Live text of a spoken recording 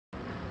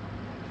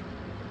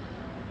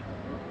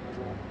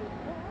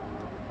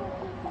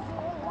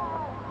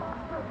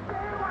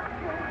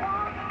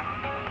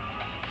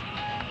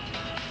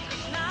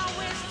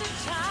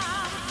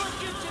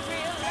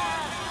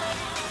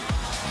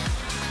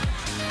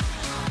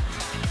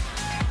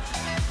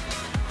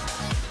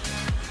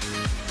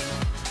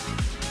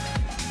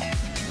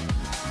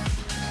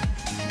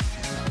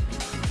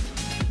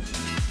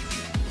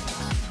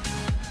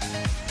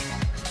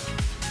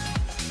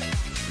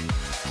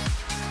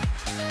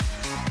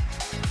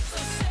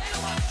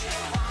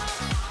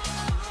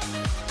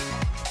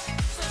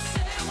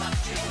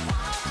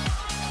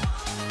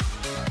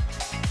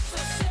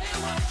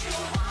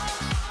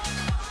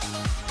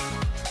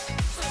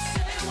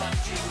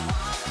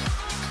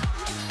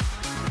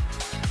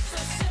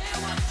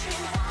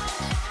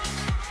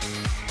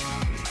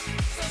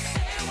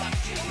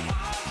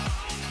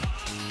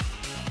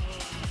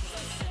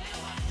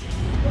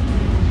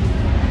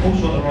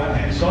Also on the right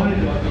hand side, if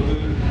you like to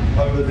look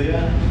over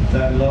there,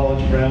 that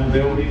large brown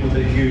building with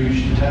a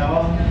huge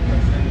tower.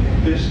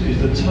 This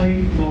is the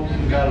Tate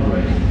Modern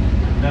Gallery.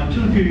 Now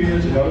until a few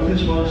years ago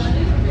this was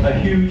a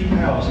huge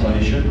power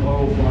station,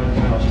 oil-fired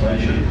power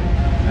station,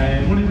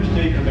 and when it was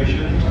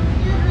decommissioned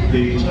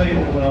the Tate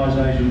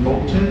organisation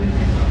bought it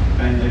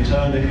and they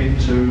turned it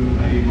into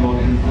a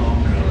modern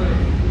art gallery.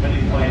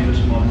 Many famous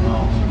modern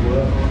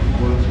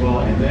works of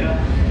art in there,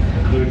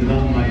 including an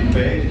unmade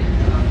bed,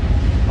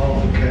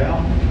 half a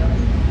cow,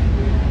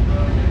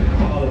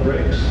 pile of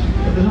bricks,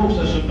 but there's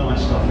also some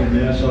nice stuff in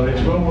there, so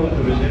it's well worth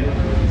a visit.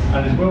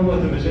 And it's well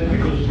worth a visit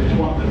because it's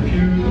one of the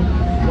few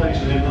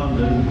places in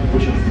London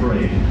which are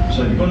free.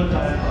 So if you've got a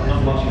day out,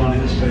 not much money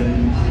to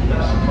spend,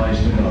 that's the place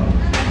to go.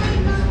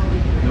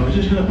 Now we're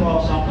just going to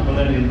pass up the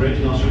Millennium Bridge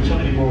and I shall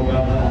tell you more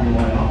about that on the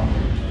way up.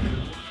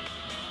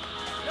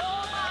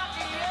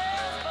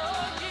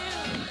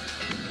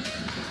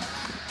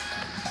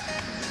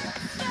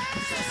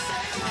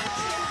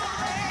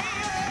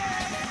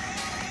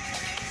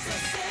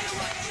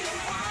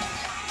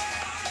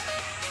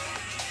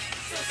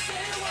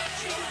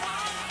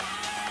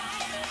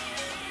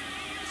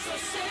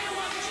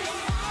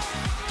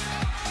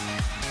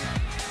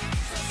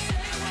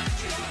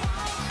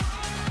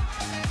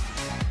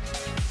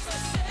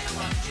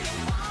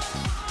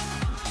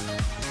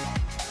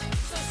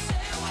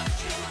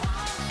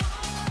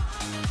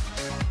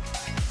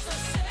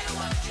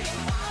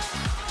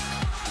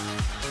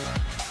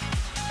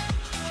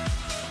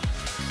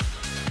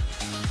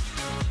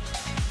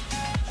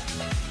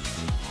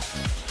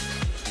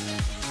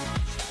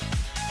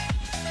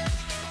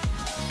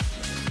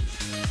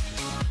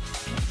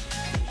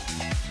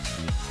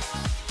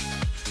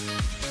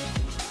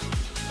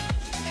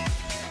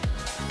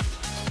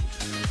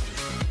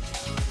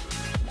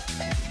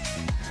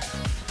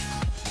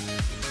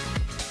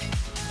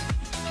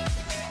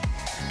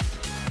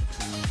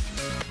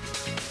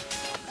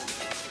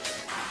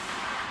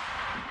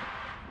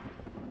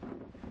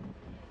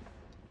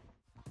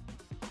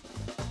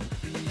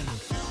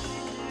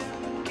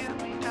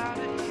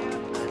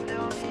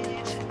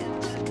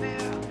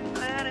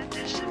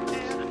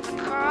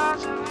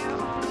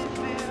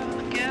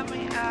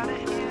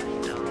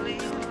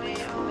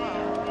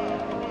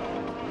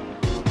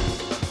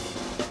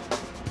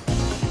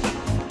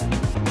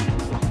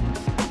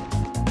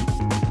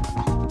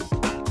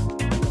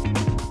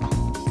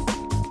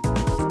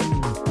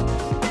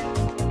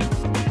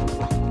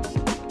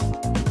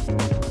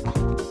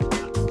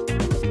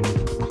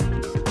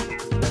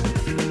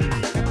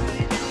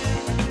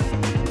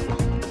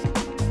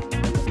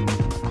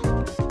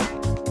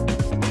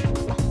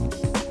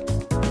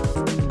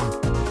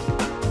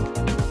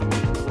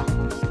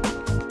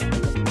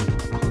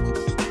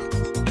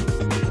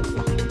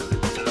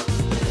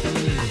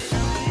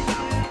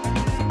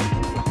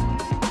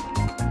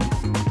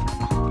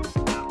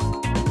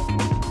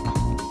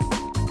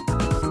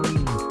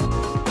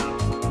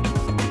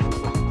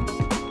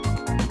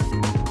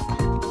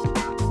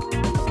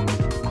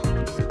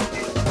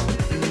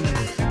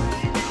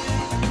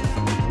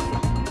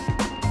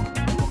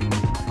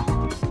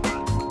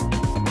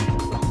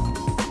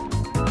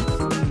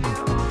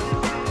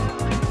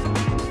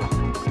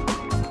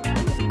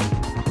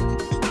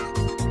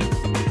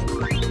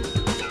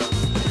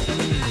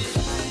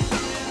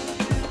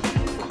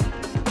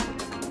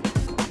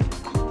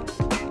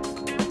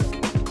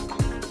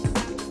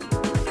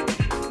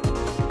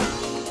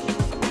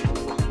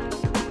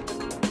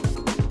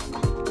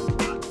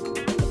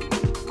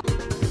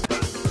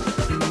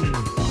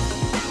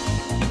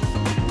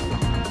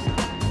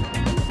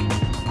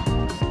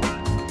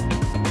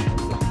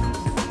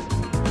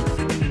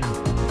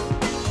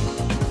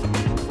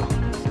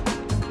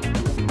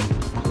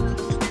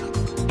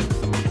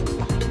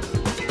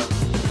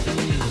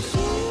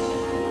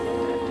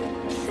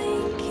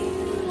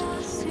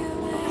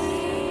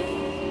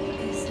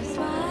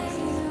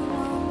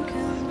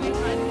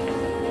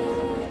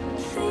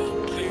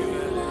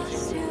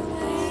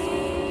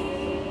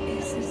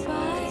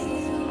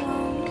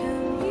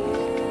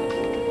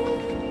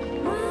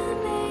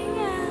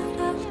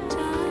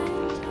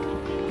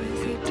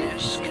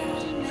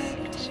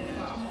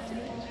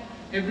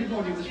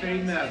 Everybody was very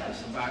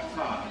nervous about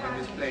fire when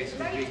this place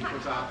was being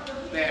put up,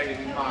 bearing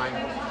in mind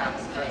what had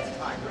happened first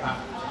time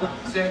round.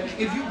 So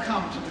if you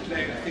come to the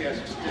Globe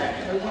Theatre today,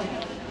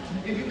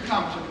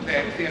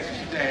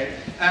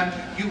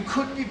 you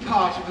could be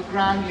part of the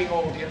groundling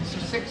audience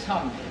of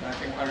 600, I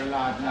think we're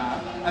allowed now,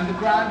 and the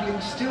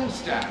groundlings still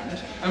stand,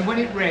 and when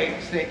it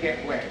rains they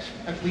get wet,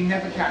 and we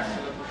never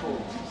cancel a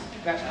performance.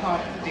 That's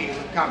part of the deal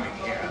of coming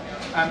here.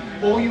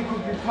 Or you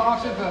could be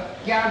part of a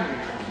gallery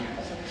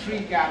audience, 3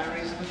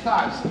 galleries of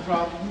 1,000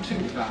 rather than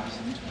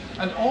 2,000.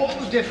 And all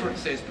the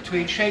differences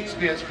between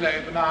Shakespeare's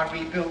Globe and our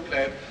rebuilt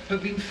Globe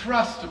have been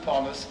thrust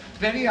upon us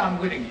very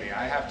unwillingly,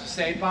 I have to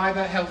say, by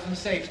the health and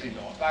safety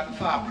law, by the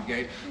fire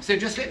brigade. So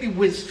just let me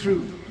whiz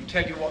through them and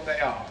tell you what they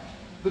are.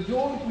 The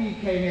door that we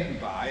came in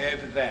by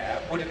over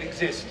there would have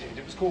existed.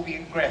 It was called the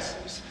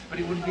ingressus, but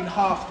it would have been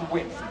half the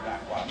width of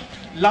that one.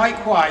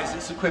 Likewise,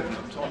 its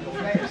equivalent on your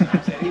place,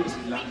 I said he was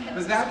in London.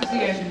 But that was the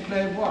end of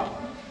Globe 1.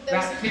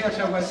 That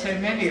theatre where so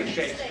many of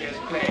Shakespeare's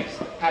plays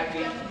had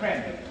been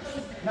premiered.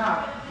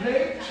 Now,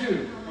 Globe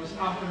 2 was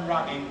up and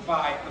running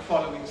by the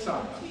following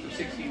summer of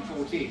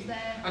 1614.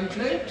 And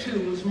Globe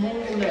 2 was more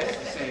or less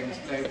the same as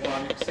Globe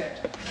 1,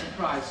 except,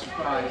 surprise,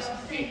 surprise,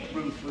 the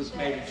roof was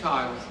made of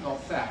tiles,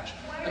 not thatch.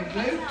 And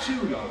Globe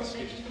 2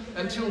 lasted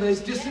until those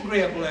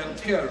disagreeable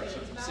old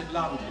Puritans in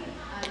London.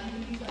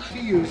 To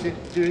use it,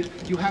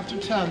 you have to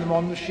turn them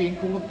on a machine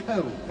called a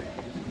pole,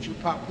 which you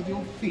pump with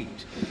your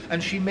feet.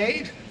 And she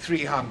made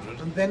 300,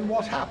 and then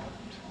what happened?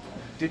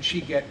 Did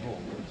she get bored?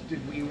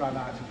 Did we run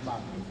out of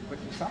money? Which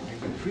is something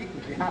that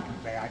frequently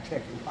happened, may I tell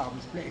you,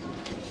 Palmer's Place.